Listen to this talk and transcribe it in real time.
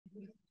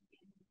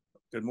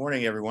Good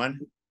morning, everyone.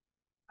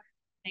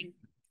 Thanks.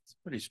 It's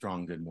a pretty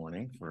strong good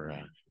morning for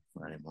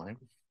Friday morning.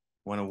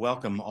 I want to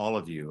welcome all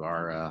of you,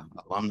 our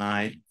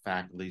alumni,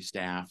 faculty,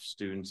 staff,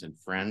 students, and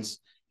friends,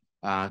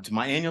 to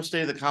my annual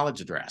State of the College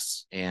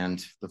address,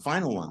 and the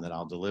final one that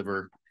I'll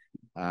deliver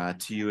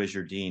to you as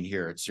your dean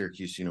here at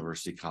Syracuse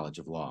University College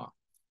of Law.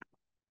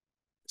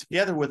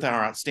 Together with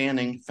our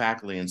outstanding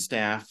faculty and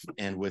staff,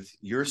 and with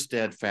your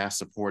steadfast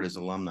support as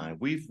alumni,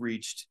 we've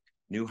reached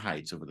new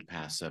heights over the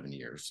past 7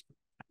 years,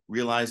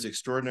 realized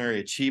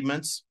extraordinary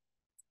achievements,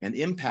 and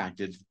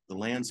impacted the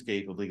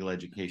landscape of legal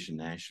education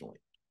nationally.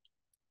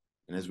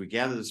 And as we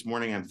gather this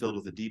morning, I'm filled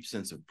with a deep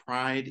sense of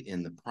pride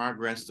in the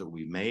progress that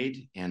we've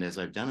made. And as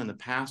I've done in the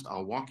past,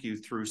 I'll walk you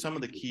through some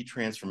of the key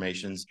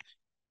transformations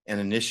and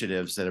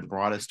initiatives that have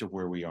brought us to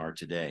where we are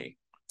today.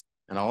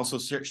 And I'll also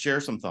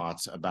share some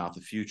thoughts about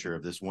the future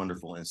of this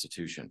wonderful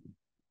institution.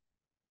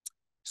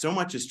 So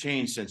much has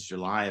changed since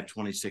July of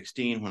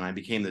 2016, when I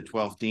became the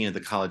 12th Dean of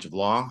the College of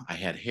Law. I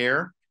had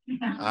hair,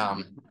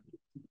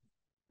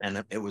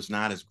 and it was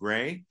not as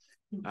gray.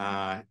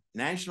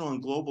 National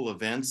and global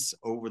events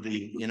over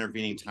the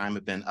intervening time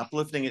have been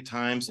uplifting at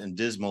times and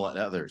dismal at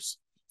others.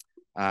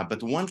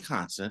 But the one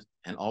constant,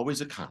 and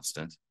always a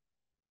constant,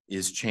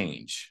 is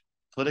change.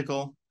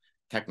 Political,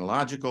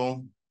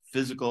 technological,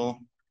 physical,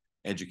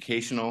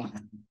 educational,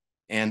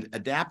 and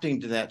adapting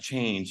to that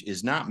change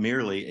is not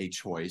merely a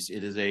choice,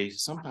 it is a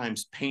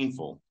sometimes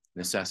painful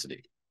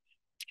necessity.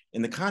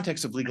 In the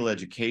context of legal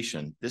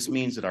education, this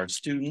means that our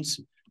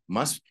students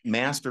must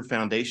master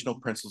foundational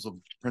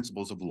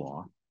principles of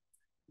law,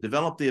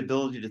 develop the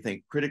ability to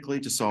think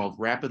critically to solve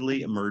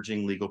rapidly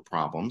emerging legal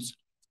problems,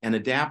 and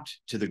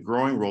adapt to the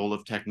growing role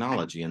of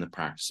technology in the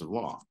practice of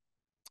law.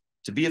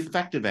 To be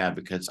effective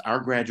advocates, our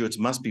graduates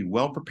must be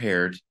well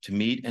prepared to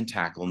meet and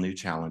tackle new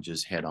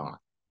challenges head on.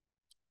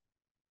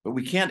 But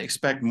we can't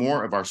expect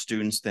more of our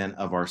students than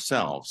of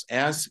ourselves.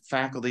 As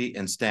faculty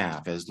and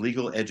staff, as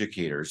legal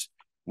educators,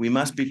 we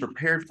must be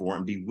prepared for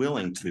and be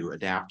willing to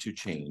adapt to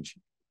change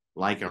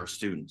like our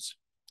students.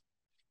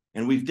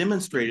 And we've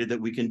demonstrated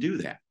that we can do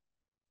that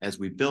as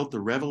we built the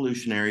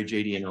revolutionary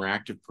JD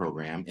Interactive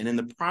program. And in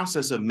the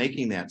process of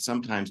making that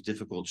sometimes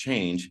difficult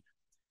change,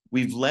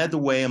 we've led the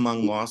way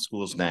among law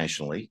schools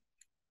nationally.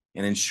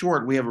 And in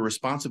short, we have a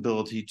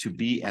responsibility to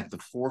be at the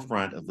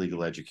forefront of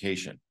legal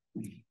education.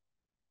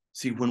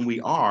 See, when we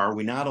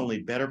not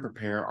only better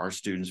prepare our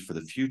students for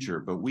the future,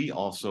 but we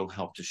also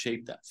help to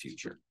shape that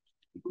future.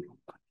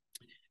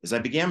 As I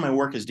began my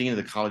work as Dean of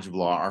the College of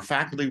Law, our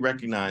faculty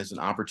recognized an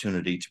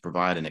opportunity to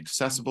provide an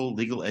accessible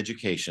legal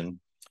education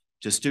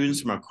to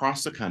students from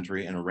across the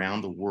country and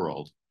around the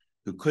world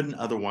who couldn't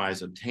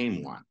otherwise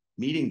obtain one,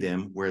 meeting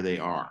them where they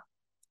are.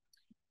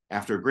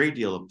 After a great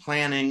deal of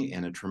planning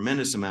and a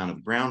tremendous amount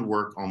of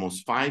groundwork,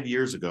 almost 5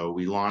 years ago,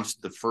 we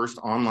launched the first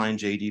online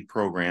JD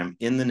program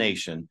in the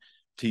nation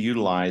to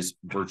utilize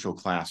virtual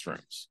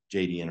classrooms,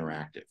 JD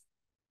Interactive.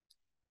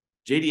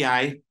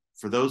 JDI,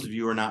 for those of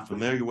you who are not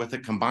familiar with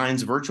it,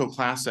 combines virtual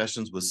class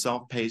sessions with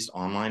self-paced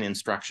online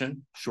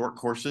instruction, short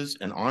courses,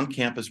 and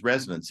on-campus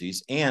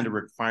residencies, and a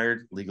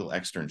required legal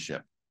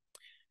externship.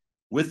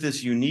 With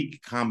this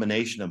unique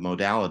combination of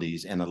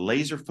modalities and a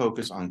laser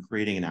focus on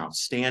creating an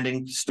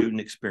outstanding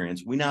student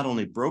experience, we not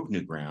only broke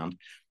new ground,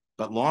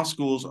 but law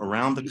schools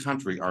around the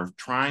country are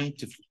trying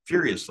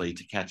furiously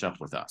to catch up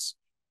with us.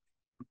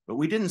 But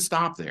we didn't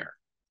stop there.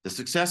 The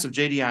success of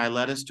JDI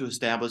led us to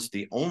establish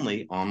the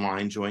only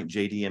online joint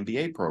JD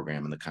MBA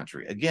program in the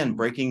country, again,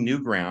 breaking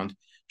new ground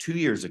 2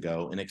 years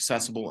ago in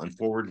accessible and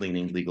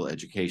forward-leaning legal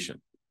education.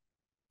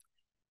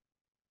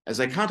 As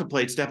I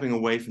contemplate stepping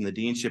away from the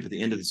deanship at the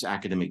end of this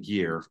academic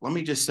year, let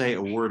me just say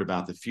a word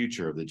about the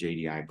future of the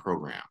JDI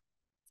program.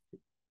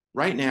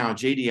 Right now,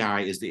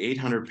 JDI is the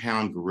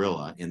 800-pound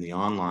gorilla in the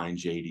online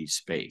JD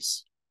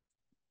space.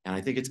 And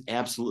I think it's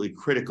absolutely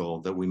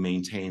critical that we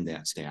maintain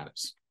that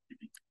status.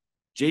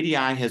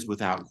 JDI has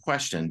without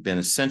question been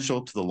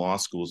essential to the law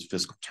school's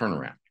fiscal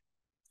turnaround.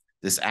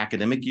 This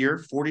academic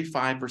year,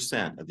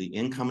 45% of the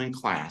incoming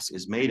class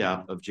is made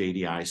up of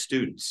JDI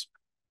students.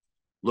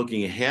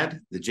 Looking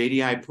ahead, the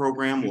JDI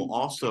program will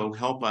also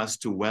help us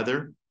to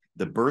weather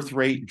the birth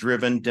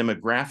rate-driven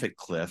demographic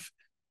cliff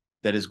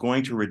that is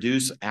going to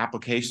reduce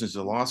applications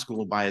to law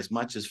school by as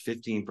much as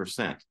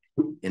 15%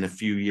 in a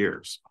few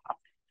years.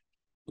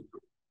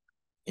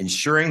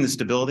 Ensuring the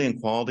stability and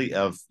quality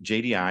of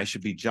JDI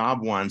should be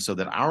job one so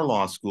that our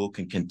law school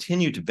can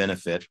continue to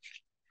benefit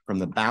from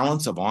the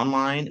balance of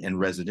online and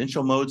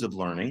residential modes of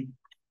learning,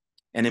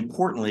 and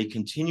importantly,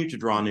 continue to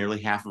draw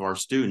nearly half of our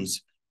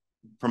students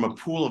from a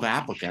pool of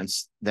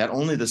applicants that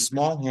only the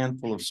small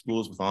handful of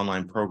schools with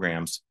online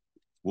programs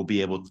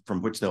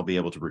from which they'll be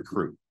able to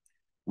recruit.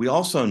 We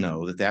also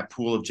know that that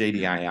pool of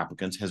JDI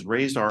applicants has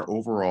raised our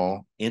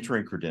overall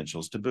entering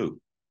credentials to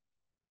boot.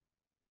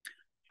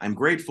 I'm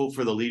grateful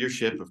for the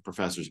leadership of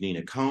Professors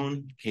Nina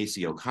Cohn,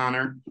 Casey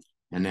O'Connor,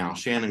 and now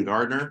Shannon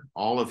Gardner,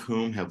 all of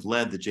whom have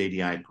led the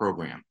JDI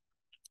program.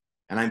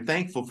 And I'm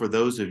thankful for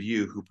those of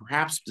you who,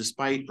 perhaps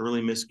despite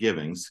early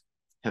misgivings,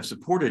 have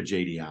supported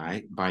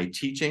JDI by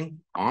teaching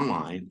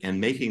online and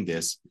making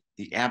this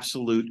the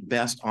absolute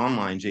best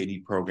online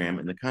JD program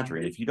in the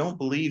country. And if you don't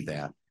believe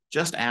that,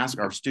 just ask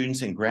our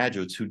students and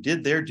graduates who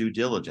did their due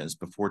diligence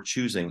before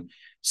choosing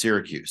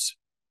Syracuse.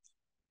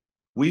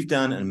 We've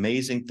done an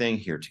amazing thing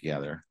here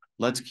together.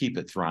 Let's keep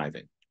it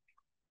thriving.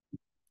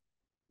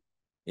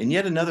 In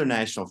yet another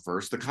national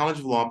first, the College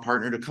of Law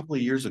partnered a couple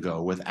of years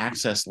ago with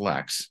Access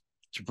Lex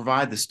to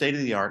provide the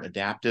state-of-the-art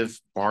adaptive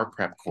bar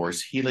prep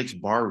course, Helix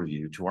Bar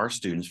Review, to our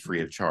students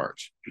free of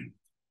charge.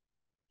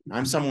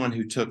 I'm someone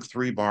who took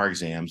 3 bar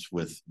exams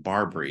with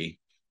Barbary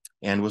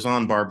and was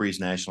on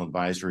Barbary's National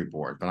Advisory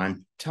Board, but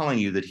I'm telling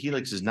you that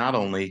Helix is not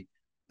only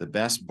the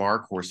best bar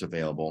course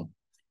available,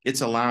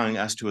 it's allowing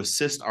us to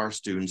assist our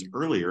students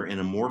earlier in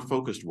a more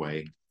focused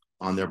way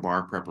on their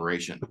bar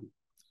preparation.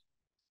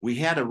 We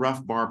had a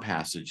rough bar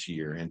passage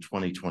year in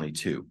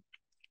 2022,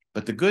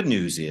 but the good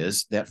news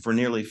is that for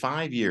nearly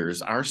 5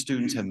 years, our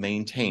students have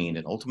maintained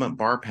an ultimate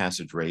bar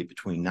passage rate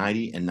between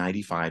 90 and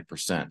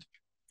 95%.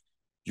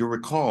 You'll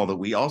recall that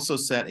we also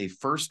set a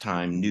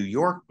first-time New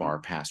York bar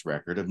pass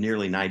record of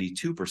nearly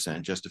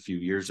 92% just a few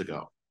years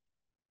ago.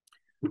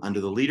 Under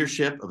the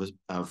leadership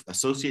of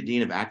Associate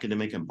Dean of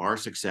Academic and Bar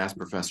Success,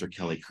 Professor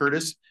Kelly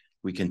Curtis,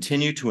 we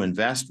continue to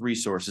invest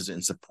resources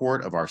in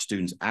support of our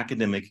students'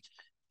 academic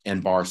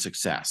and bar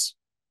success.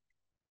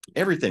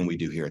 Everything we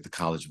do here at the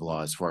College of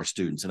Law is for our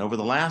students, and over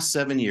the last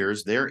 7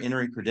 years, their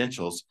entering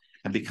credentials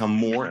have become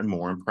more and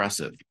more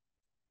impressive.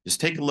 Just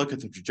take a look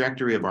at the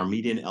trajectory of our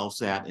median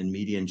LSAT and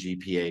median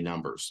GPA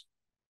numbers.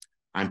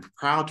 I'm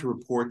proud to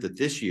report that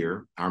this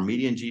year, our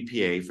median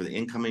GPA for the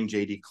incoming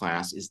JD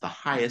class is the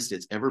highest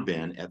it's ever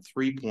been at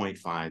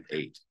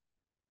 3.58.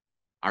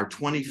 Our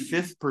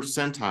 25th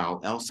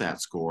percentile LSAT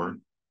score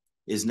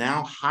is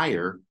now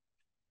higher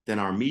than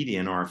our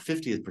median or our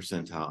 50th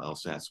percentile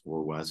LSAT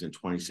score was in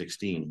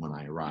 2016 when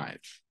I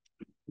arrived.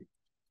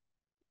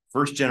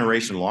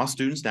 First-generation law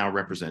students now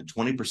represent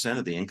 20%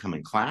 of the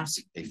incoming class,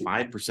 a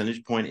 5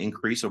 percentage point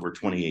increase over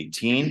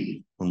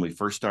 2018 when we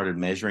first started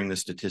measuring the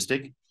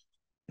statistic.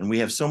 And we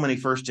have so many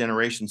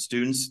first-generation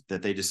students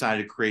that they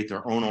decided to create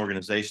their own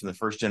organization, the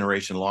First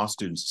Generation Law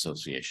Students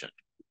Association.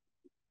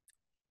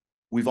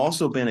 We've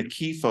also been a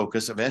key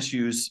focus of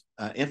SU's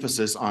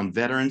emphasis on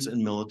veterans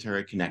and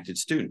military-connected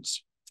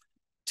students.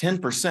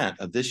 10%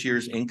 of this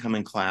year's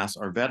incoming class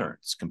are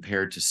veterans,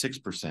 compared to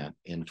 6%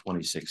 in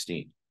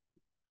 2016.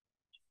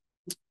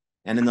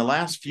 And in the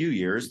last few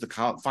years, the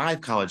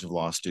 5 College of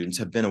Law students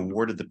have been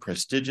awarded the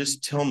prestigious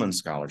Tillman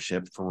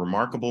Scholarship for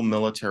remarkable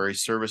military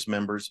service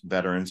members,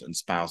 veterans, and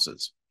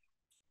spouses.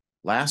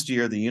 Last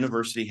year, the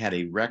university had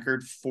a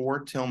record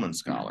 4 Tillman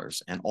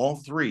Scholars, and all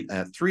 3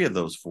 of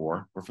those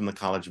 4 were from the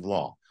College of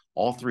Law,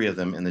 all 3 of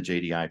them in the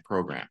JDI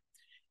program.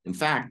 In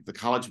fact, the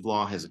College of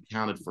Law has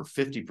accounted for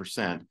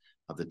 50%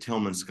 of the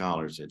Tillman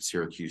Scholars at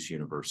Syracuse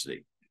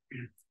University.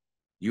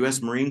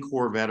 U.S. Marine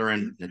Corps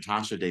veteran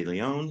Natasha De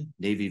Leon,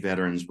 Navy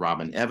veterans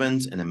Robin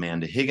Evans and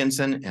Amanda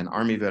Higginson, and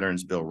Army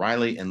veterans Bill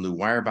Riley and Lou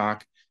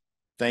Weyerbach,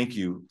 thank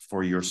you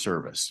for your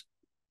service.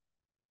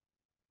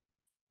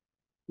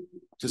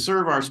 To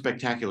serve our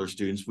spectacular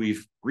students,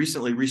 we've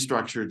recently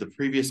restructured the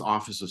previous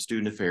Office of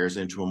Student Affairs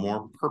into a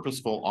more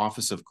purposeful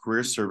Office of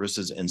Career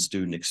Services and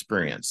Student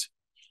Experience,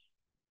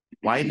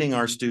 widening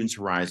our students'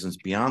 horizons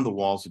beyond the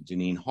walls of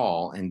Dineen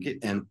Hall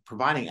and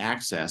providing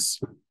access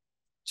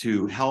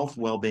to health,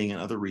 well-being, and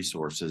other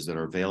resources that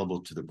are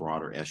available to the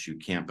broader SU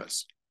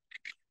campus.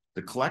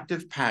 The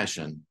collective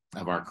passion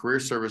of our Career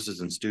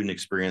Services and Student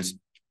Experience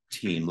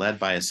team, led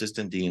by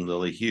Assistant Dean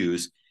Lily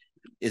Hughes,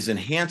 is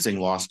enhancing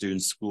law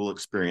students' school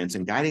experience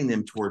and guiding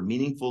them toward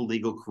meaningful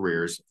legal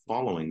careers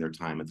following their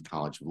time at the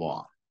College of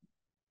Law.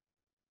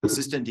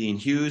 Assistant Dean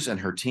Hughes and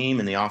her team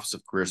in the Office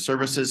of Career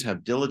Services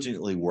have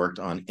diligently worked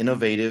on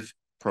innovative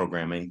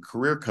programming,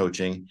 career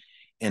coaching,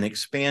 and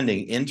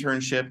expanding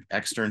internship,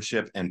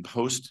 externship, and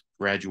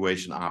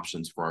post-graduation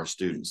options for our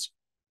students.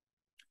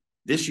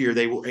 This year,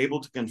 they were able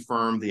to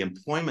confirm the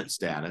employment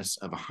status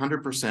of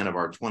 100% of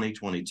our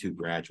 2022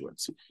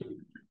 graduates.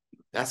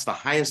 That's the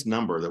highest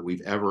number that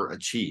we've ever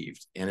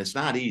achieved, and it's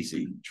not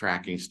easy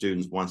tracking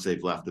students once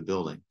they've left the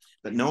building.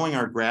 But knowing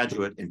our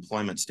graduate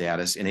employment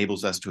status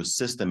enables us to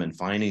assist them in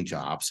finding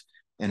jobs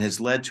and has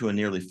led to a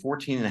nearly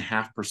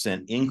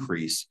 14.5%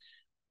 increase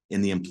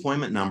in the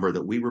employment number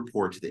that we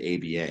report to the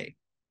ABA.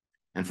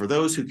 And for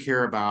those who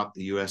care about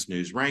the U.S.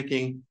 News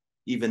ranking,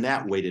 even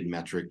that weighted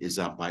metric is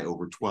up by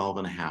over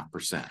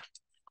 12.5%.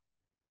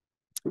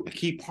 A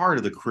key part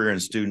of the career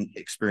and student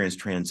experience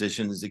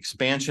transition is the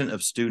expansion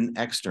of student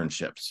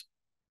externships.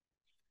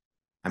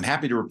 I'm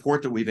happy to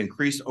report that we've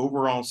increased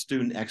overall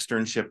student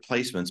externship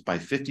placements by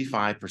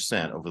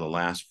 55% over the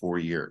last 4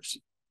 years.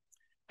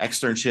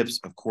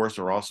 Externships, of course,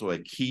 are also a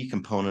key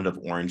component of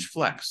Orange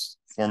Flex,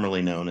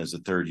 formerly known as the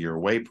Third Year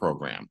Away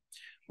program,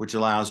 which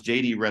allows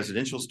JD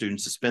residential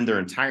students to spend their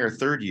entire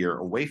 3rd year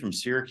away from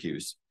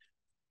Syracuse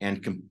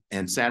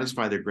and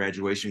satisfy their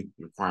graduation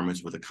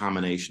requirements with a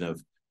combination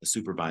of a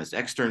supervised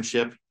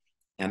externship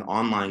and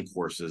online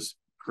courses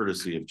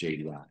courtesy of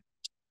JDI.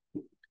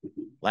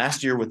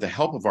 Last year, with the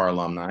help of our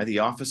alumni, the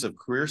Office of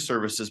Career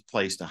Services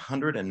placed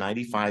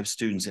 195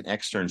 students in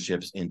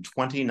externships in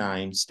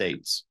 29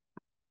 states,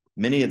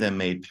 many of them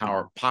made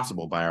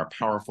possible by our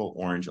powerful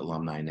Orange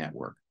Alumni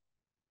Network.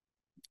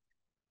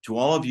 To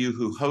all of you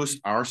who host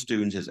our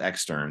students as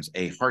externs,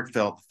 a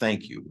heartfelt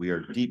thank you. We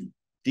are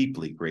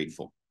deeply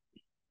grateful.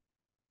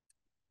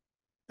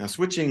 Now,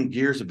 switching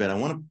gears a bit, I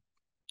want to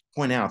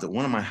point out that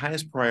one of my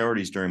highest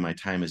priorities during my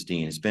time as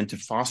dean has been to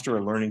foster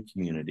a learning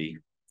community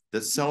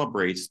that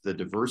celebrates the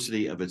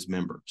diversity of its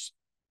members,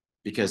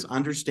 because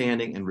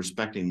understanding and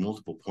respecting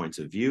multiple points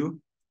of view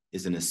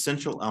is an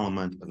essential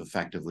element of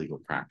effective legal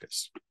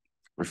practice.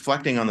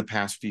 Reflecting on the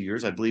past few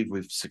years, I believe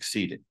we've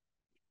succeeded.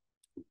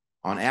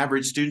 On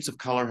average, students of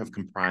color have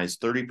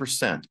comprised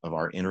 30% of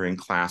our entering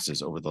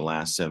classes over the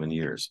last 7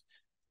 years,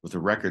 with a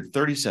record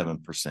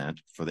 37%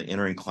 for the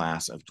entering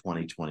class of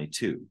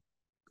 2022.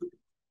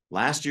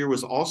 Last year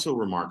was also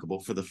remarkable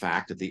for the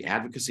fact that the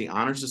Advocacy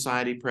Honor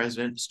Society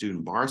president,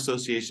 Student Bar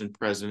Association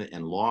president,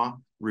 and Law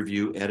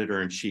Review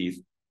editor-in-chief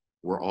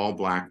were all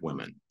Black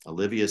women: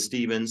 Olivia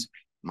Stevens,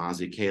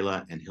 Mazi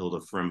Kayla, and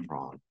Hilda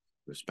Frimpong,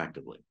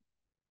 respectively.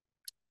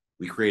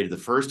 We created the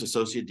first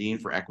Associate Dean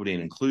for Equity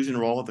and Inclusion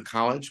role at the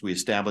college. We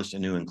established a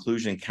new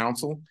Inclusion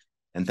Council,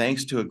 and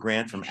thanks to a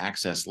grant from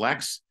Access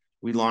Lex,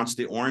 we launched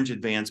the Orange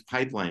Advanced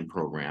Pipeline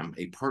Program,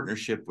 a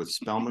partnership with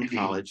Spelman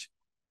College,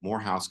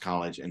 Morehouse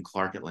College, and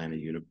Clark Atlanta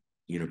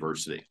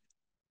University.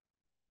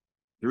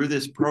 Through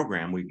this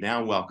program, we've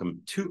now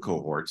welcomed 2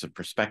 cohorts of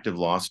prospective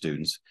law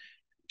students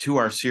to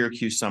our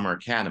Syracuse Summer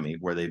Academy,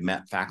 where they've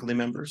met faculty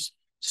members,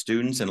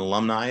 students, and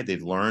alumni.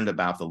 They've learned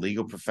about the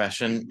legal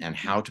profession and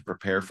how to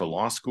prepare for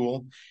law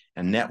school,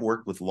 and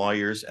networked with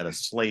lawyers at a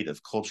slate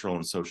of cultural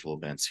and social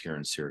events here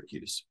in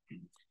Syracuse.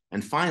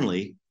 And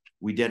finally,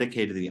 we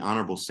dedicated the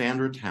Honorable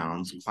Sandra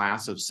Towns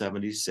Class of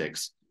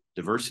 '76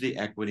 Diversity,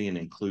 Equity, and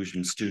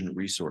Inclusion Student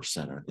Resource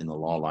Center in the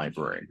Law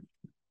Library,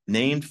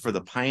 named for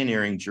the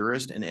pioneering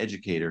jurist and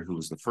educator who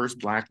was the first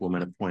Black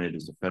woman appointed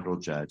as a federal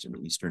judge in the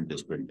Eastern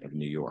District of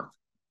New York.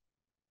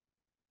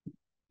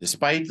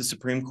 Despite the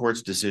Supreme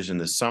Court's decision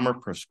this summer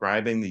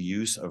prescribing the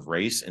use of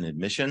race in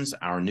admissions,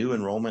 our new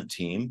enrollment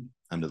team,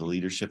 under the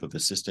leadership of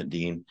Assistant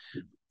Dean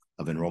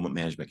of Enrollment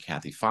Management,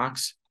 Kathy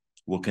Fox,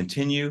 will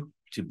continue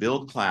to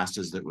build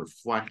classes that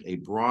reflect a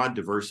broad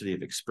diversity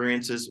of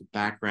experiences,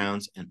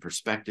 backgrounds, and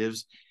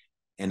perspectives,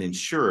 and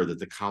ensure that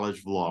the College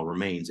of Law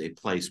remains a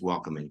place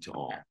welcoming to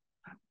all.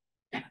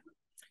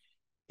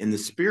 In the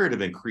spirit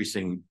of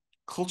increasing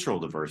cultural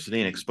diversity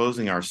and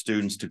exposing our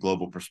students to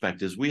global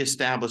perspectives, we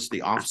established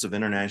the Office of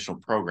International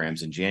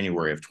Programs in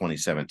January of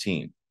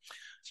 2017.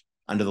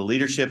 Under the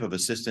leadership of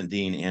Assistant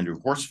Dean Andrew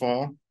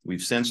Horsfall,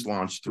 we've since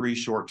launched 3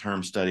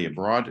 short-term study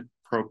abroad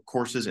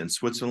courses in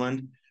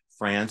Switzerland,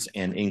 France,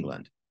 and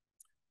England.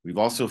 We've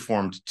also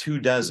formed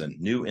 24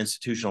 new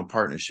institutional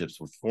partnerships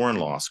with foreign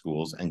law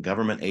schools and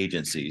government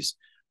agencies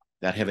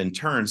that have in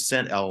turn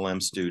sent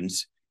LLM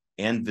students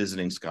and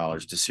visiting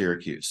scholars to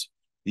Syracuse.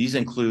 These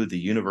include the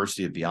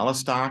University of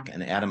Białystok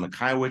and Adam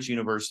Mickiewicz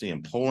University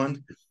in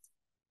Poland,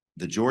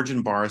 the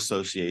Georgian Bar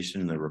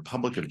Association in the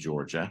Republic of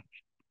Georgia,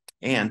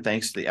 and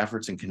thanks to the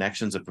efforts and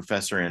connections of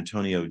Professor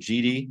Antonio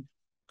Gidi,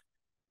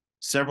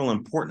 several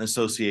important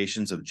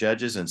associations of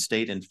judges and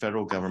state and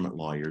federal government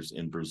lawyers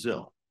in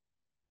Brazil.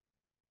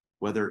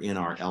 Whether in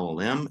our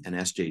LLM and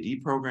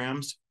SJD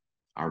programs,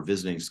 our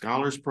Visiting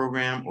Scholars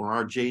Program, or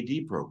our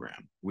JD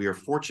program, we are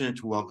fortunate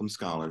to welcome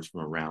scholars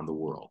from around the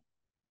world.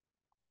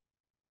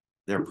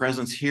 Their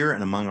presence here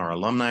and among our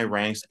alumni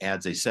ranks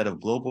adds a set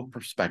of global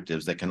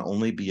perspectives that can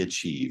only be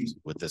achieved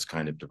with this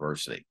kind of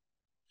diversity.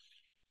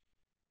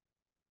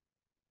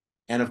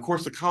 And of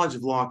course, the College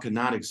of Law could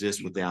not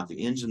exist without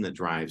the engine that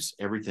drives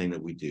everything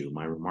that we do,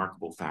 my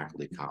remarkable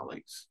faculty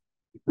colleagues.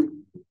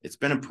 It's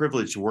been a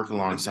privilege to work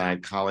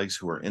alongside colleagues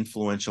who are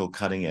influential,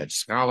 cutting-edge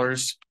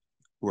scholars,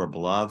 who are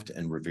beloved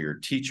and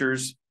revered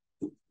teachers,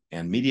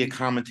 and media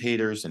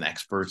commentators and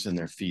experts in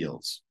their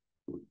fields.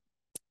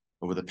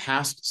 Over the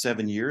past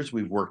 7 years,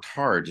 we've worked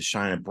hard to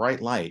shine a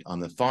bright light on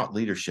the thought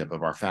leadership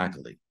of our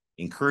faculty,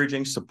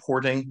 encouraging,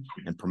 supporting,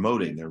 and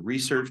promoting their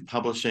research,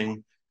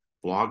 publishing,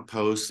 blog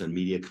posts, and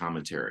media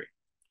commentary.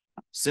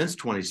 Since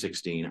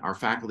 2016, our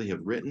faculty have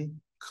written,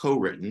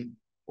 co-written,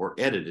 or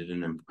edited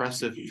an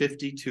impressive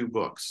 52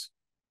 books.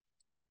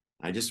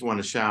 I just want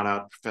to shout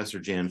out Professor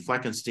Jan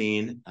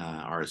Fleckenstein,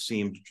 our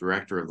esteemed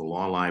director of the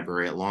Law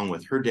Library, along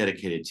with her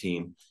dedicated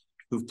team,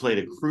 who've played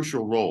a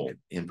crucial role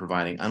in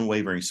providing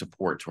unwavering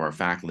support to our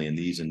faculty in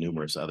these and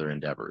numerous other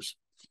endeavors.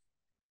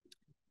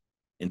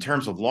 In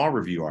terms of law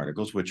review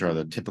articles, which are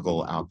the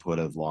typical output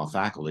of law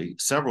faculty,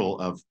 several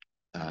of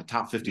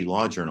top 50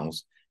 law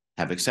journals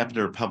have accepted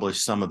or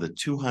published some of the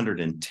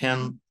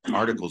 210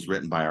 articles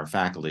written by our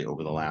faculty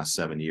over the last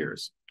 7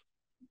 years.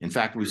 In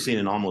fact, we've seen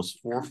an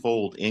almost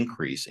 4-fold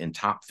increase in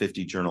top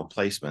 50 journal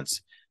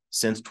placements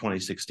since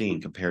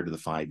 2016 compared to the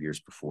 5 years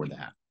before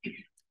that.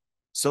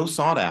 So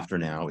sought after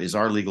now is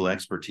our legal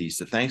expertise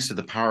that thanks to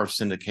the power of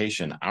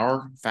syndication,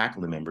 our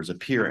faculty members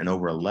appear in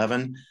over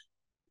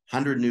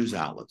 1,100 news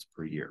outlets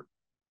per year.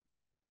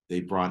 They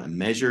brought a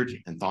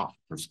measured and thoughtful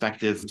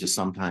perspective to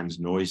sometimes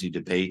noisy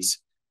debates,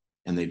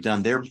 and they've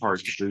done their part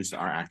to boost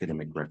our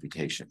academic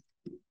reputation.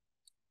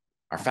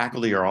 Our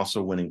faculty are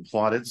also winning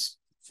plaudits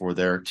for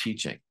their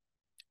teaching.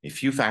 A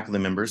few faculty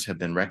members have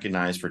been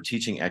recognized for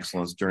teaching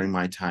excellence during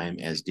my time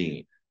as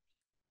dean,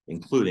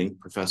 including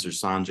Professor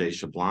Sanjay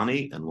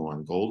Shablani and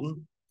Lauren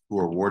Golden, who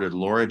were awarded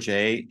Laura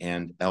J.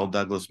 and L.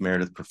 Douglas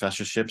Meredith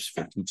professorships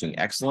for teaching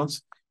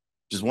excellence,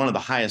 which is one of the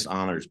highest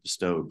honors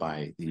bestowed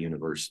by the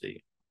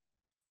university.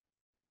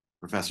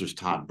 Professors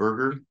Todd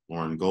Berger,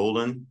 Lauren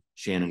Golden,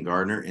 Shannon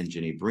Gardner, and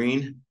Jenny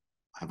Breen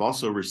have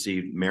also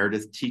received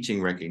Meredith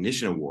Teaching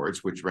Recognition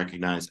Awards, which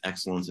recognize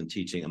excellence in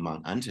teaching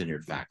among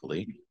untenured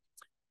faculty.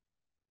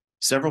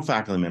 Several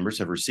faculty members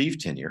have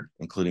received tenure,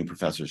 including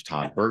Professors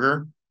Todd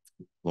Berger,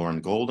 Lauren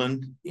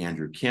Golden,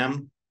 Andrew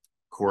Kim,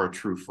 Cora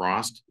True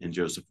Frost, and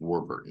Joseph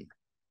Warburton.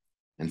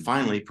 And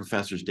finally,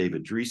 Professors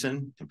David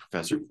Dreesen and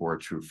Professor Cora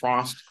True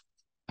Frost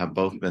have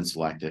both been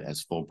selected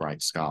as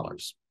Fulbright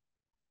Scholars.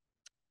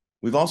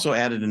 We've also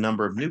added a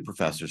number of new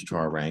professors to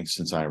our ranks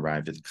since I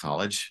arrived at the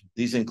college.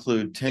 These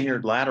include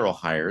tenured lateral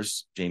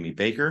hires, Jamie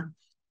Baker,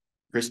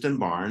 Kristen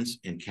Barnes,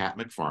 and Kat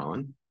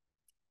McFarland,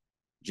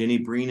 Jenny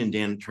Breen and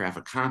Dan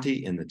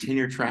Traficante in the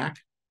tenure track,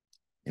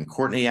 and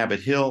Courtney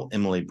Abbott Hill,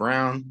 Emily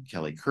Brown,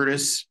 Kelly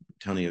Curtis,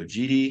 Tony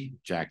Ojidi,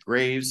 Jack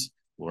Graves,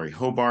 Lori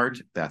Hobart,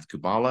 Beth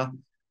Kubala,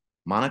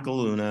 Monica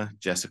Luna,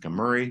 Jessica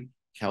Murray,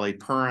 Kelly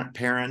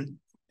Perrin,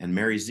 and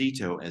Mary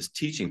Zito as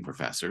teaching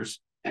professors,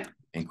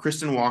 and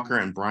Kristen Walker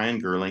and Brian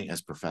Gerling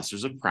as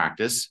professors of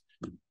practice,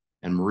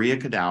 and Maria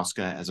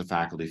Kadowska as a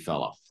faculty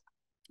fellow.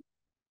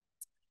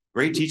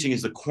 Great teaching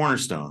is the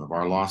cornerstone of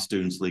our law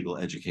students' legal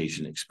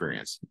education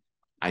experience.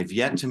 I've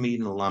yet to meet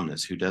an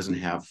alumnus who doesn't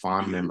have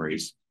fond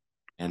memories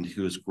and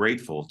who is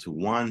grateful to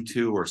one,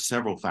 two, or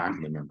several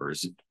faculty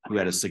members who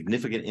had a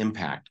significant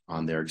impact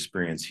on their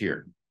experience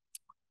here.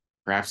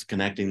 Perhaps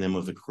connecting them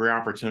with a career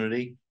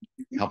opportunity,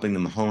 helping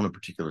them hone a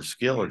particular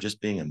skill, or just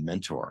being a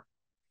mentor.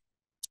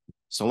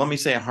 So let me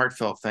say a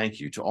heartfelt thank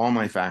you to all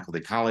my faculty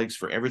colleagues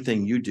for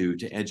everything you do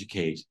to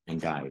educate and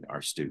guide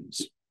our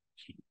students.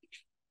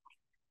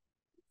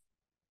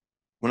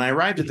 When I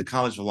arrived at the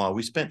College of Law,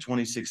 we spent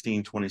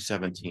 2016,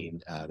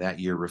 2017, that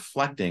year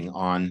reflecting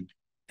on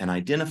and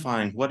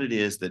identifying what it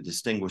is that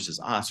distinguishes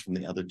us from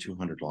the other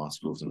 200 law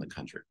schools in the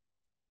country.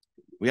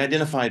 We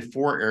identified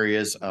 4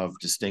 areas of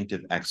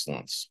distinctive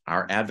excellence: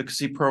 our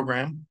advocacy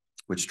program,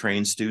 which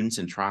trains students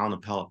in trial and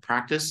appellate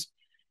practice,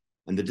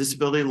 and the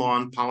Disability Law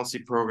and Policy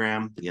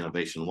Program, the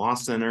Innovation Law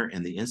Center,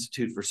 and the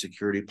Institute for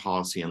Security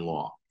Policy and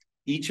Law,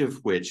 each of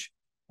which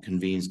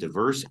convenes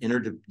diverse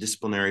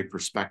interdisciplinary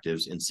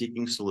perspectives in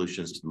seeking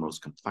solutions to the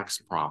most complex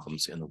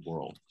problems in the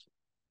world.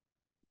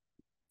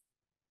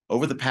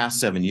 Over the past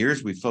 7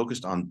 years, we've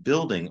focused on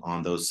building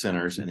on those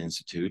centers and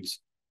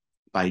institutes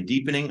by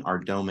deepening our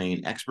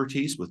domain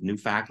expertise with new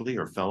faculty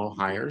or fellow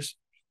hires,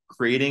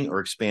 creating or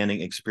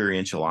expanding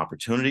experiential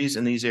opportunities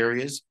in these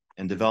areas,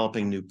 and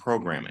developing new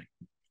programming.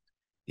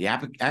 The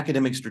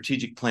academic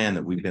strategic plan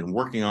that we've been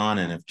working on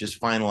and have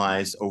just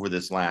finalized over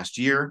this last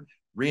year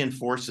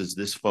reinforces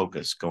this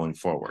focus going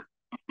forward.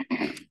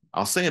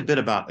 I'll say a bit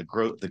about the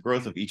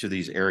growth of each of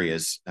these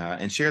areas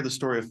and share the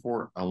story of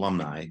 4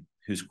 alumni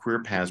whose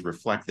career paths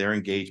reflect their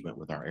engagement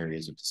with our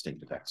areas of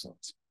distinctive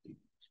excellence.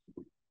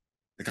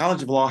 The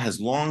College of Law has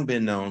long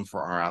been known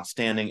for our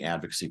outstanding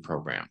advocacy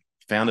program,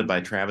 founded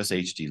by Travis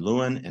H.D.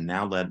 Lewin and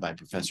now led by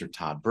Professor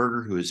Todd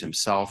Berger, who is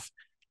himself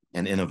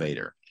an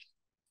innovator.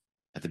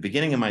 At the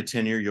beginning of my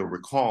tenure, you'll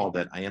recall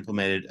that I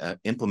implemented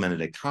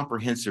a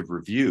comprehensive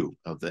review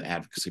of the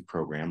advocacy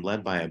program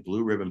led by a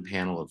blue ribbon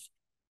panel of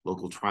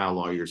local trial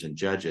lawyers and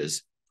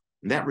judges.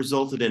 And that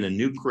resulted in a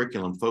new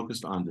curriculum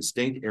focused on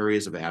distinct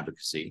areas of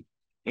advocacy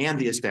and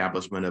the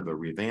establishment of a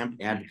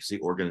revamped advocacy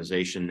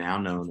organization now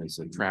known as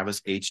the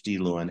Travis H.D.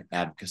 Lewin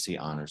Advocacy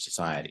Honor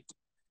Society.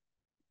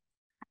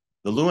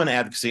 The Lewin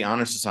Advocacy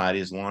Honor Society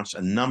has launched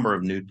a number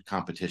of new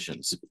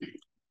competitions.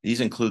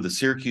 These include the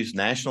Syracuse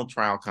National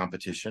Trial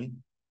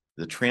Competition,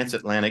 the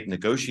Transatlantic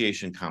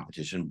Negotiation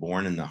Competition,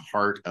 born in the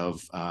heart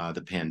of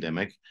the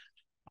pandemic,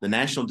 the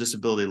National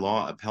Disability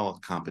Law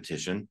Appellate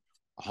Competition,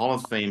 a Hall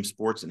of Fame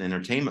Sports and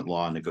Entertainment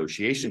Law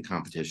Negotiation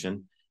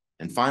Competition,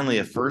 and finally,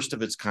 a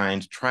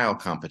first-of-its-kind trial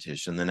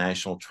competition, the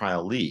National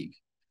Trial League.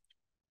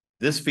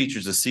 This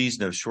features a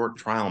season of short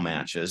trial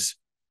matches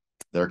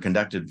that are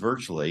conducted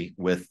virtually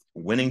with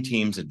winning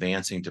teams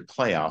advancing to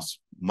playoffs,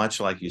 much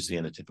like you see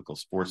in a typical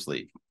sports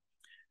league.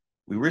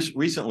 We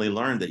recently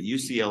learned that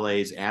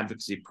UCLA's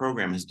advocacy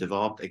program has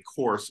developed a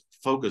course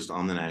focused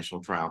on the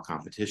National Trial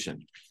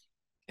Competition.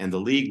 And the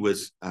league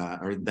was,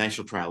 or the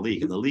National Trial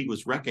League, and the league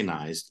was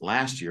recognized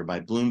last year by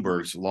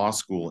Bloomberg's Law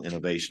School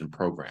Innovation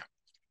Program.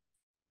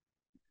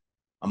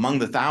 Among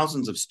the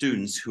thousands of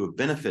students who have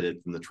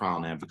benefited from the Trial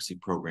and Advocacy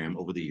Program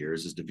over the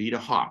years is Davita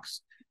Hawks.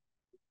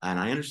 And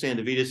I understand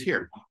Davita's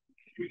here.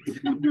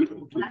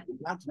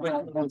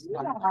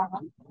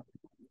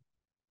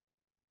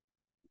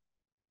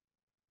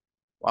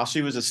 While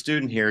she was a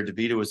student here,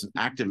 Davita was an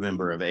active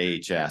member of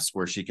AHS,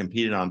 where she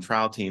competed on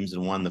trial teams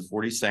and won the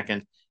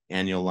 42nd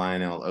annual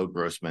Lionel O.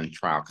 Grossman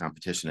trial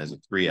competition as a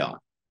 3L.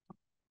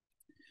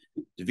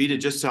 Davida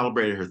just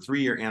celebrated her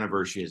 3-year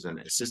anniversary as an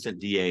assistant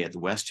DA at the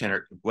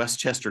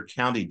Westchester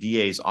County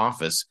DA's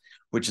office,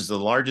 which is the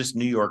largest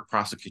New York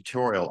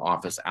prosecutorial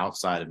office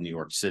outside of New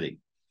York City.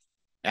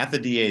 At the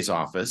DA's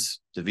office,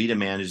 Davida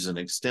manages an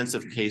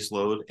extensive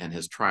caseload and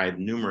has tried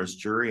numerous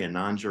jury and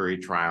non-jury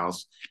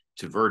trials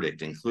to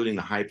verdict, including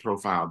the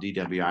high-profile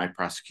DWI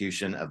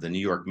prosecution of the New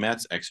York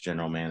Mets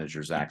ex-general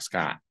manager, Zach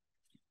Scott.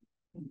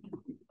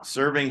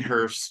 Serving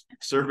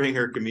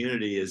her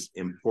community is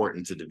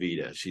important to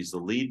Davida. She's the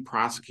lead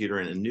prosecutor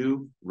in a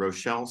new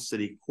Rochelle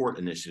City Court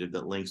initiative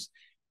that links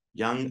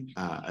young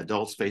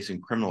adults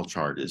facing criminal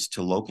charges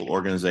to local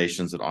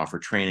organizations that offer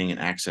training and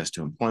access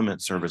to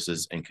employment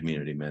services and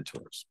community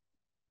mentors.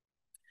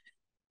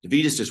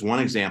 Davida is just one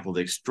example of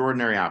the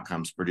extraordinary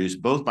outcomes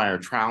produced both by our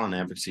trial and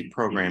advocacy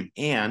program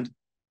and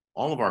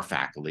all of our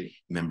faculty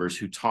members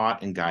who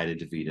taught and guided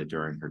Davida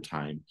during her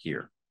time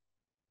here.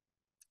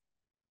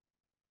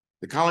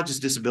 The college's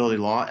disability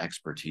law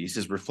expertise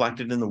is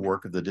reflected in the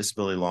work of the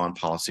Disability Law and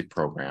Policy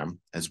Program,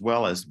 as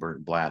well as the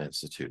Burton Blatt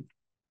Institute.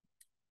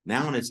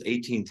 Now in its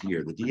 18th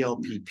year, the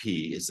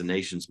DLPP is the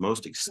nation's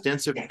most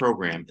extensive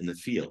program in the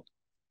field.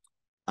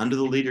 Under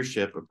the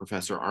leadership of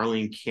Professor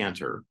Arlene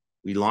Cantor,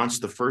 we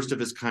launched the first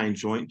of its kind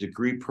joint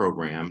degree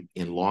program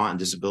in law and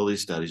disability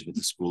studies with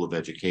the School of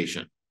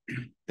Education.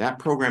 That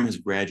program has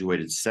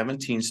graduated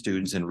 17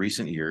 students in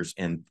recent years,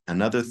 and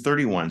another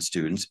 31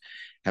 students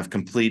have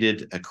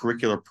completed a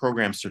curricular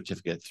program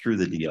certificate through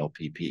the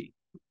DLPP.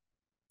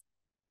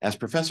 As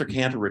Professor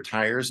Cantor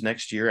retires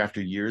next year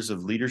after years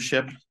of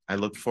leadership, I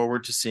look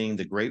forward to seeing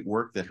the great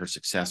work that her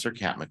successor,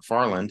 Kat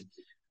McFarland,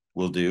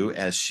 will do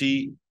as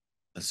she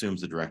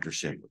assumes the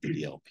directorship of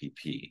the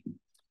DLPP.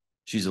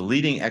 She's a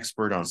leading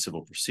expert on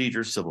civil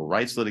procedure, civil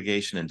rights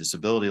litigation, and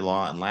disability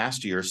law, and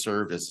last year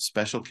served as a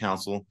special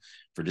counsel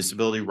for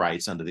disability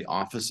rights under the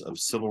Office of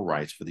Civil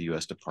Rights for the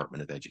U.S.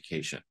 Department of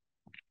Education.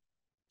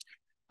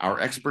 Our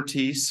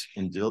expertise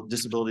in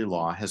disability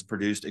law has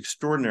produced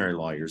extraordinary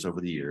lawyers over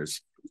the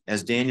years,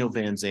 as Daniel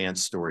Van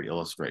Zant's story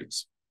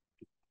illustrates.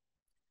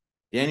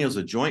 Daniel's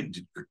a joint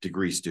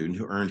degree student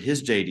who earned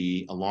his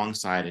JD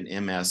alongside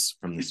an MS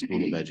from the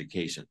School of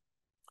Education.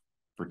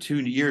 For 2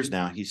 years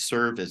now, he's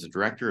served as a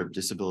director of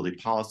disability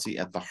policy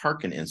at the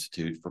Harkin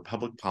Institute for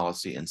Public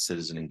Policy and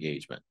Citizen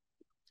Engagement.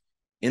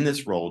 In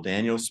this role,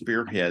 Daniel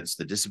spearheads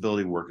the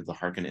disability work of the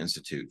Harkin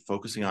Institute,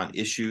 focusing on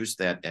issues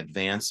that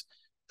advance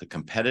the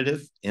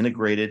competitive,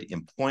 integrated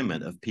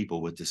employment of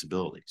people with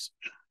disabilities.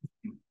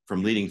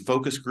 From leading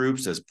focus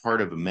groups as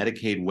part of a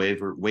Medicaid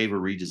waiver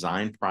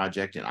redesign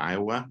project in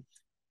Iowa,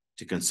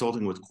 to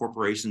consulting with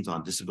corporations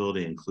on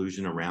disability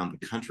inclusion around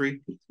the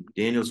country,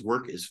 Daniel's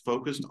work is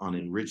focused on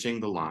enriching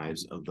the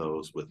lives of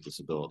those with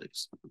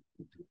disabilities.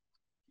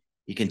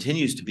 He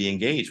continues to be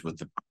engaged with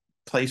the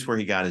place where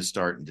he got his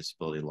start in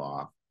disability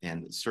law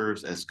and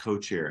serves as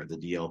co-chair of the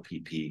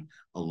DLPP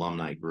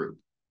alumni group.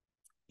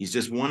 He's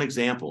just one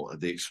example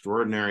of the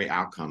extraordinary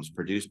outcomes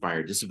produced by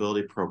our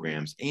disability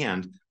programs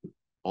and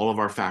all of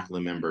our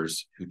faculty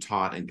members who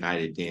taught and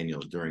guided Daniel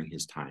during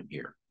his time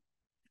here.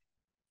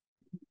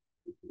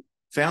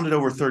 Founded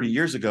over 30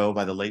 years ago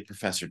by the late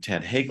Professor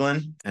Ted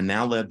Hagelin, and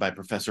now led by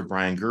Professor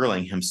Brian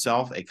Gerling,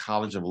 himself a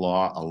College of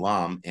Law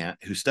alum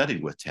who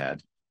studied with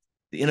Ted,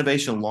 the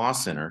Innovation Law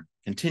Center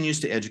continues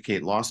to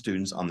educate law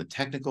students on the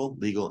technical,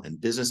 legal, and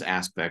business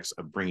aspects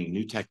of bringing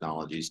new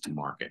technologies to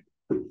market.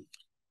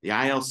 The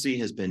ILC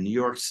has been New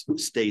York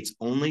State's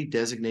only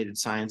designated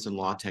science and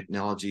law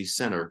technology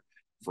center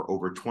for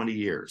over 20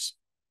 years.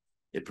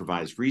 It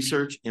provides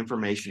research,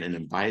 information, and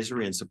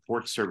advisory and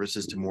support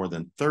services to more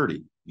than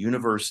 30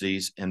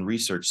 universities and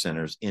research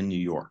centers in New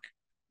York.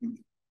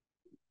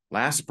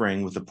 Last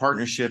spring, with the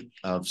partnership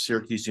of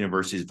Syracuse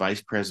University's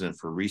Vice President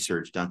for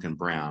Research, Duncan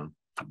Brown,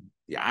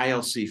 the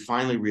ILC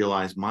finally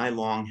realized my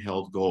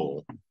long-held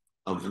goal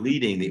of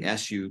leading the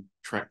SU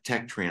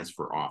Tech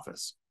Transfer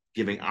Office,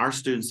 giving our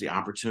students the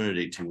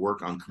opportunity to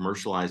work on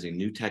commercializing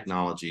new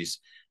technologies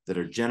that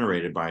are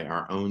generated by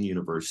our own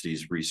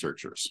university's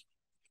researchers.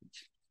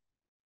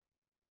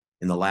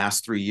 In the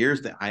last 3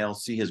 years, the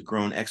ILC has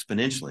grown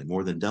exponentially,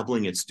 more than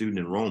doubling its student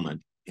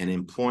enrollment and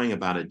employing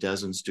about a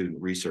dozen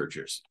student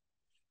researchers.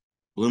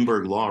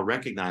 Bloomberg Law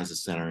recognized the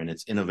center in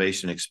its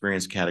Innovation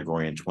Experience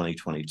category in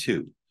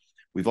 2022.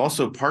 We've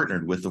also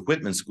partnered with the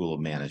Whitman School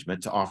of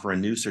Management to offer a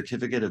new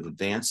certificate of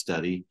advanced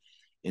study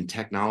in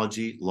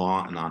technology,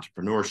 law, and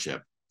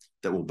entrepreneurship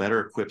that will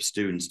better equip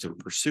students to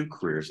pursue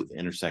careers at the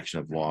intersection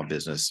of law,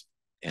 business,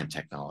 and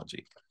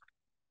technology.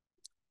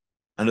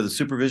 Under the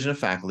supervision of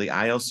faculty,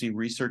 ILC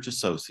research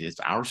associates,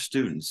 our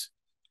students,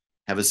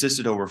 have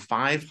assisted over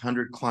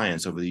 500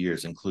 clients over the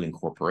years, including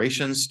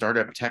corporations,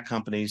 startup tech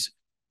companies,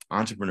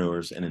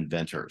 entrepreneurs, and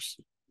inventors.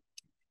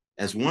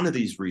 As one of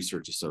these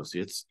research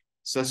associates,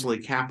 Cecily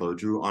Capo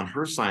drew on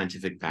her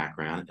scientific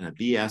background and a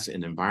BS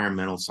in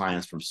environmental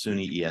science from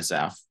SUNY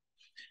ESF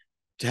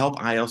to help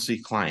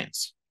ILC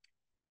clients.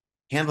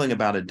 Handling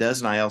about a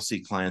dozen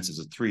ILC clients as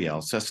a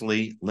 3L,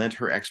 Cecily lent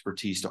her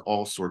expertise to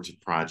all sorts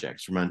of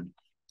projects, from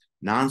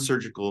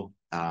non-surgical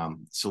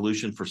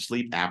solution for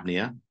sleep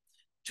apnea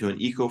to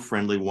an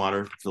eco-friendly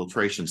water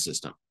filtration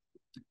system.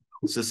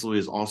 Cicely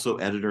is also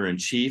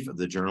editor-in-chief of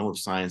the Journal of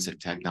Science and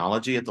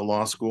Technology at the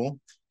law school.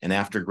 And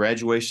after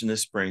graduation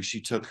this spring, she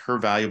took her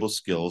valuable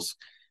skills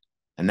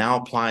and now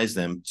applies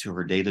them to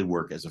her daily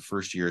work as a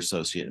first-year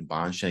associate in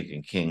Bonshank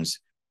and King's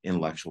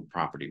intellectual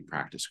property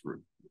practice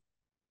group.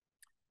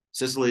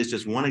 Cicely is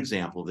just one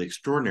example of the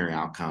extraordinary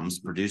outcomes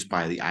produced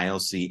by the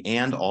ILC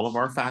and all of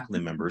our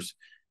faculty members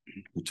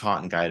who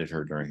taught and guided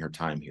her during her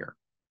time here.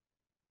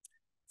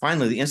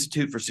 Finally, the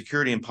Institute for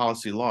Security and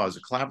Policy Law is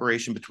a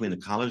collaboration between the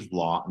College of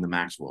Law and the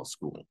Maxwell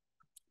School.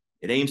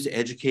 It aims to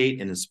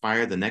educate and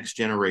inspire the next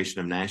generation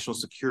of national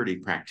security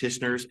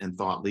practitioners and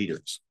thought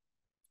leaders.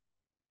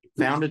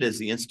 Founded as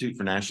the Institute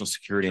for National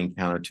Security and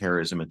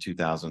Counterterrorism in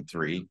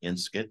 2003,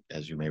 INSCIT,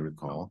 as you may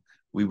recall,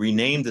 we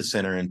renamed the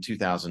center in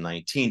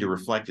 2019 to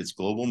reflect its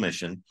global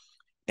mission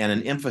and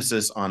an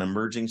emphasis on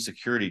emerging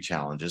security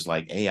challenges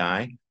like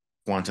AI,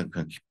 quantum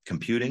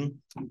computing,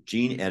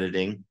 gene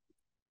editing,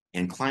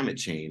 and climate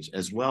change,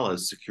 as well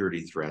as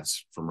security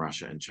threats from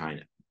Russia and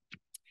China.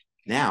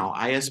 Now,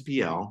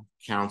 ISPL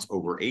counts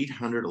over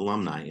 800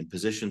 alumni in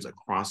positions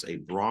across a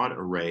broad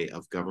array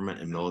of government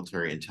and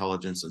military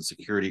intelligence and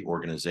security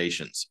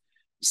organizations,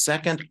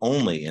 second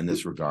only in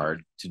this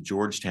regard to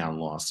Georgetown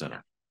Law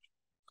Center.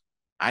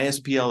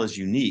 ISPL is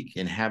unique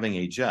in having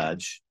a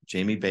judge,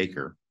 Jamie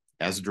Baker,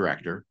 as a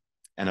director,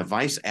 and a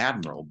vice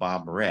admiral,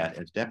 Bob Moret,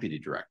 as deputy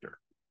director.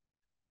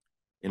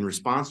 In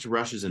response to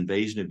Russia's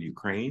invasion of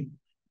Ukraine,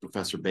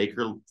 Professor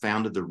Baker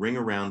founded the Ring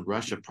Around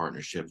Russia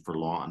Partnership for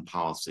Law and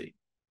Policy,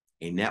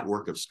 a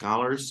network of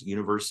scholars,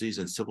 universities,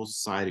 and civil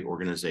society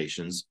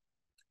organizations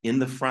in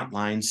the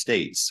frontline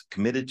states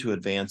committed to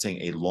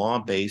advancing a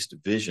law-based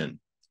vision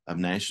of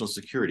national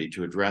security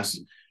to address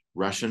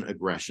Russian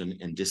aggression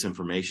and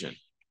disinformation,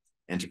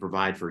 and to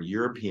provide for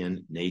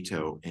European,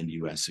 NATO, and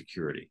US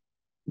security.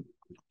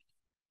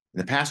 In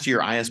the past year,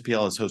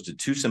 ISPL has hosted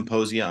 2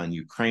 symposia on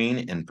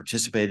Ukraine and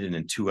participated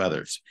in 2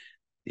 others.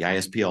 The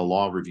ISPL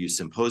Law Review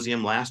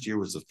Symposium last year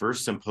was the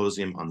first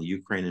symposium on the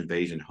Ukraine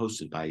invasion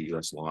hosted by a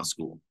US law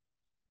school.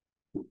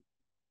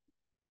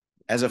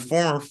 As a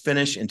former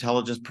Finnish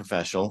intelligence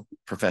professional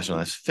from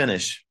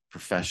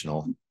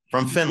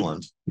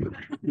Finland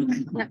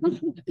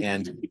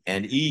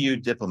and EU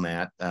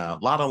diplomat,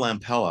 Lotta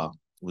Lampela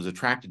was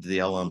attracted to the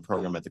LLM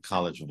program at the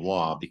College of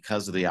Law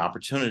because of the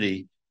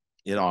opportunity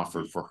it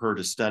offered for her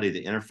to study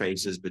the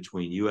interfaces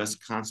between US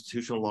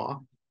constitutional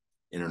law,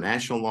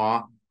 international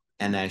law,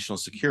 and national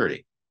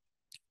security.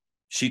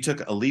 She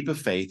took a leap of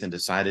faith and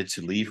decided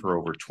to leave her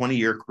over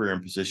 20-year career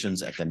in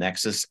positions at the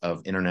nexus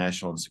of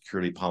international and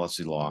security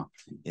policy law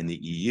in the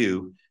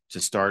EU to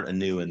start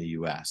anew in the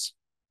US.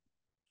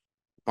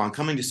 Upon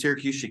coming to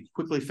Syracuse, she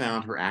quickly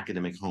found her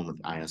academic home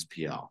at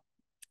ISPL.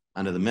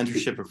 Under the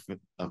mentorship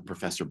of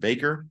Professor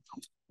Baker,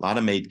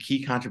 Lotta made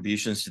key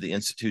contributions to the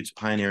Institute's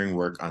pioneering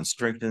work on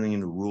strengthening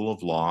the rule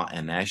of law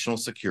and national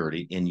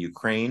security in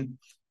Ukraine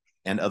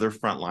and other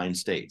frontline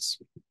states.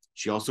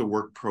 She also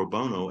worked pro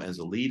bono as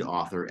a lead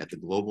author at the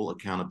Global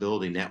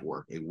Accountability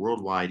Network, a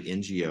worldwide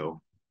NGO,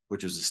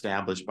 which was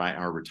established by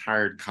our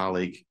retired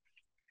colleague,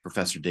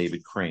 Professor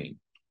David Crane.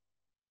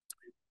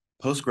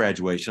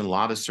 Post-graduation,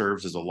 Lotta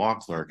serves as a law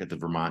clerk at the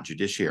Vermont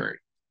Judiciary.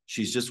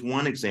 She's just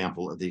one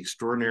example of the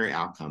extraordinary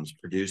outcomes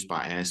produced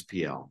by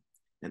ISPL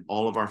and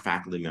all of our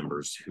faculty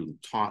members who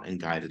taught and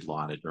guided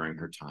Lotta during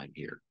her time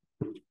here.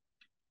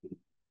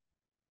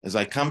 As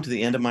I come to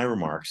the end of my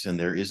remarks, and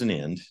there is an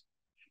end,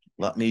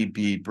 let me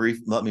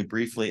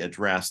briefly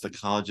address the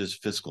college's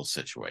fiscal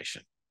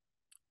situation.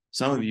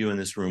 Some of you in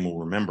this room will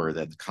remember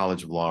that the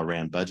College of Law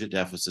ran budget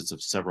deficits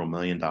of several $1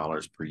 million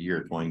per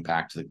year going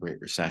back to the Great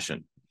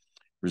Recession,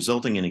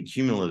 resulting in a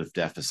cumulative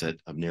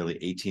deficit of nearly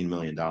 $18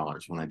 million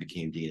when I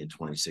became dean in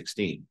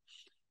 2016.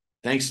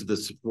 Thanks to the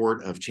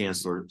support of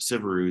Chancellor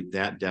Syverud,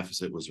 that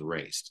deficit was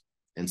erased.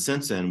 And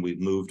since then, we've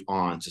moved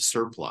on to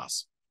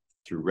surplus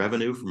through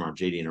revenue from our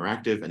JD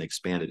Interactive and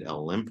expanded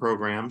LLM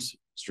programs,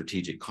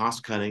 strategic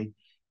cost cutting,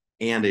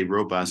 and a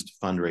robust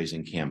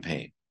fundraising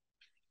campaign.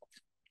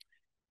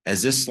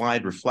 As this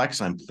slide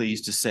reflects, I'm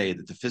pleased to say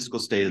that the fiscal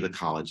state of the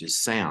college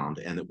is sound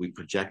and that we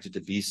project it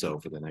to be so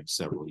for the next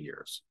several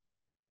years.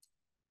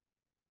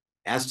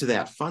 As to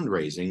that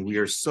fundraising, we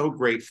are so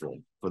grateful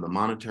for the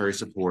monetary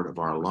support of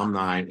our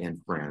alumni and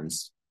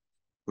friends,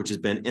 which has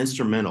been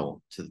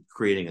instrumental to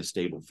creating a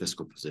stable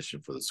fiscal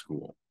position for the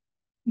school.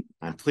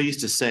 I'm pleased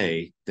to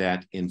say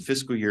that in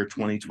fiscal year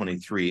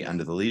 2023,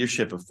 under the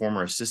leadership of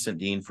former Assistant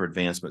Dean for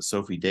Advancement,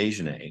 Sophie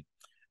Desjardins,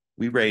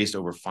 we raised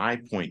over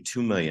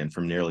 $5.2 million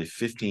from nearly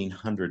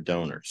 1,500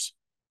 donors.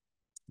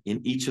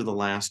 In each of the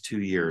last 2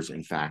 years,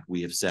 in fact,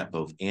 we have set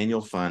both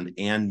annual fund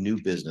and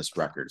new business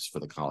records for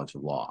the College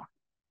of Law.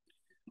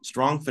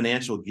 Strong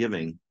financial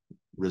giving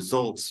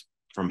results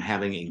from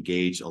having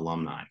engaged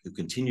alumni who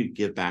continue to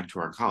give back to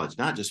our college,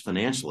 not just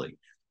financially,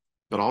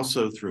 but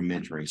also through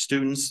mentoring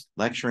students,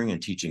 lecturing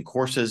and teaching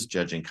courses,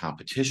 judging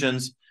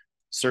competitions,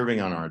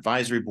 serving on our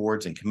advisory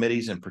boards and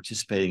committees, and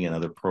participating in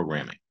other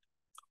programming.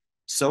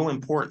 So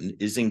important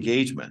is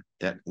engagement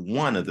that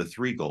one of the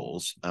three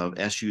goals of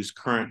SU's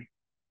current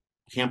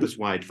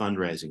campus-wide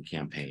fundraising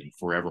campaign,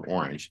 Forever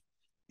Orange,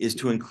 is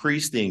to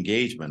increase the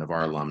engagement of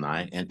our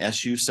alumni, and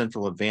SU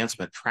Central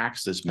Advancement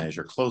tracks this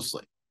measure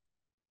closely.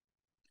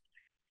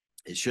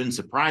 It shouldn't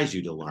surprise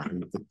you to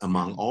learn that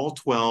among all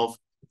 12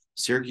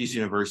 Syracuse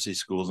University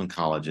schools and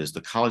colleges,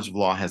 the College of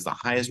Law has the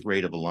highest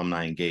rate of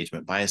alumni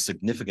engagement by a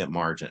significant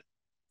margin.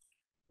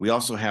 We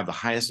also have the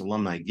highest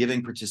alumni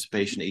giving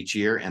participation each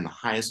year and the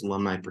highest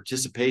alumni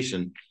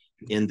participation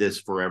in this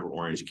Forever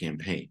Orange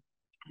campaign.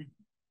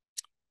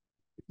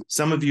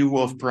 Some of you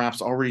will have perhaps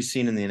already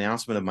seen in the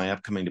announcement of my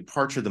upcoming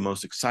departure the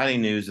most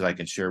exciting news that I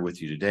can share with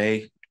you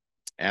today.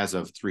 As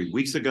of 3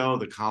 weeks ago,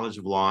 the College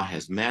of Law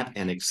has met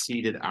and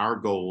exceeded our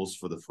goals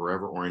for the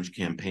Forever Orange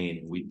campaign,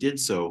 and we did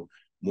so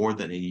more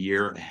than a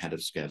year ahead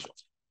of schedule.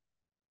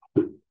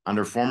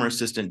 Under former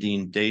Assistant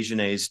Dean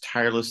Dejanay's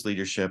tireless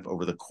leadership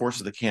over the course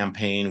of the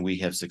campaign, we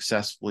have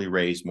successfully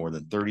raised more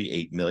than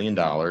 $38 million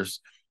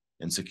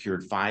and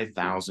secured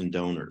 5,000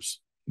 donors.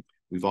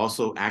 We've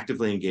also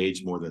actively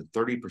engaged more than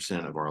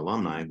 30% of our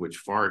alumni, which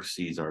far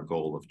exceeds our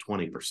goal of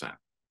 20%.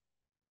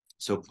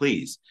 So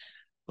please,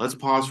 let's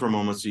pause for a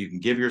moment so you can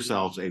give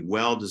yourselves a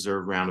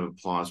well-deserved round of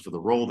applause for the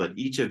role that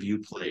each of you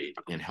played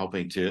in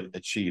helping to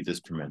achieve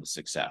this tremendous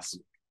success.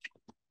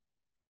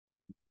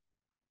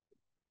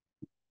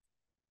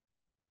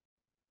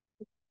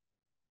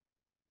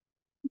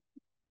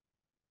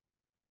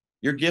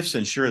 Your gifts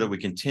ensure that we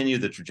continue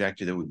the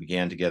trajectory that we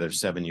began together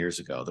 7 years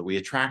ago, that we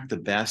attract the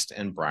best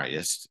and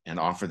brightest and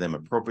offer them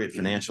appropriate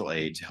financial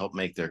aid to help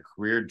make their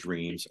career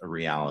dreams a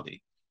reality,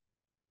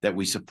 that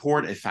we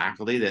support a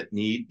faculty that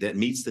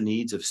meets the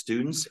needs of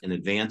students and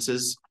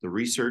advances the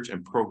research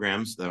and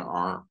programs that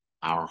are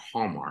our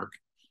hallmark,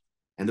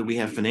 and that we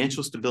have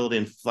financial stability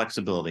and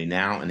flexibility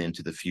now and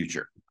into the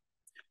future.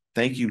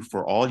 Thank you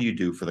for all you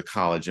do for the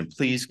college, and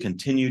please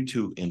continue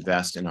to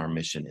invest in our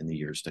mission in the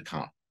years to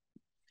come.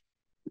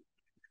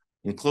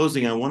 In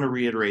closing, I want to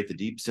reiterate the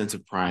deep sense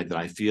of pride that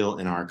I feel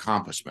in our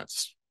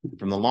accomplishments.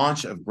 From the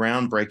launch of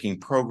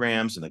groundbreaking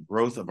programs and the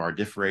growth of our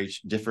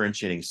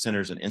differentiating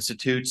centers and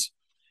institutes,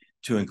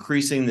 to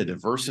increasing the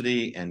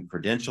diversity and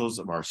credentials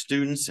of our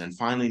students, and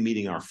finally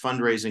meeting our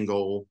fundraising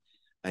goal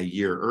a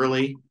year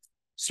early,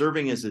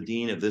 serving as the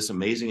dean of this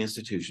amazing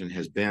institution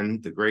has been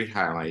the great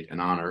highlight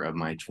and honor of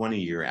my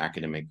 20-year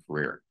academic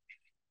career.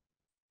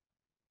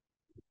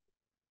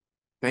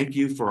 Thank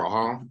you for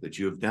all that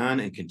you have done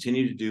and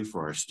continue to do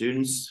for our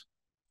students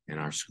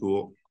and our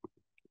school.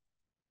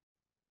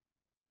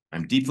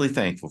 I'm deeply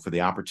thankful for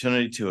the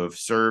opportunity to have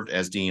served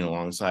as dean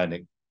alongside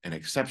an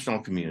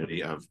exceptional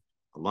community of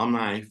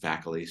alumni,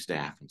 faculty,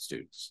 staff, and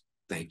students.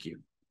 Thank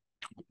you.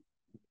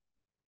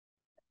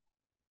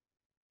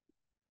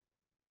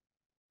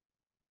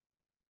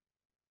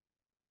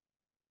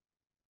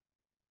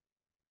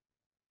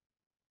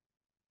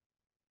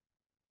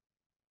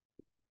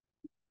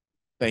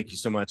 Thank you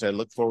so much. I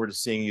look forward to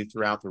seeing you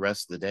throughout the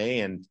rest of the day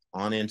and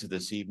on into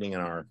this evening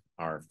in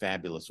our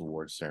fabulous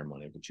awards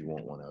ceremony, which you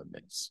won't want to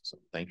miss. So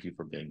thank you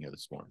for being here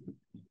this morning.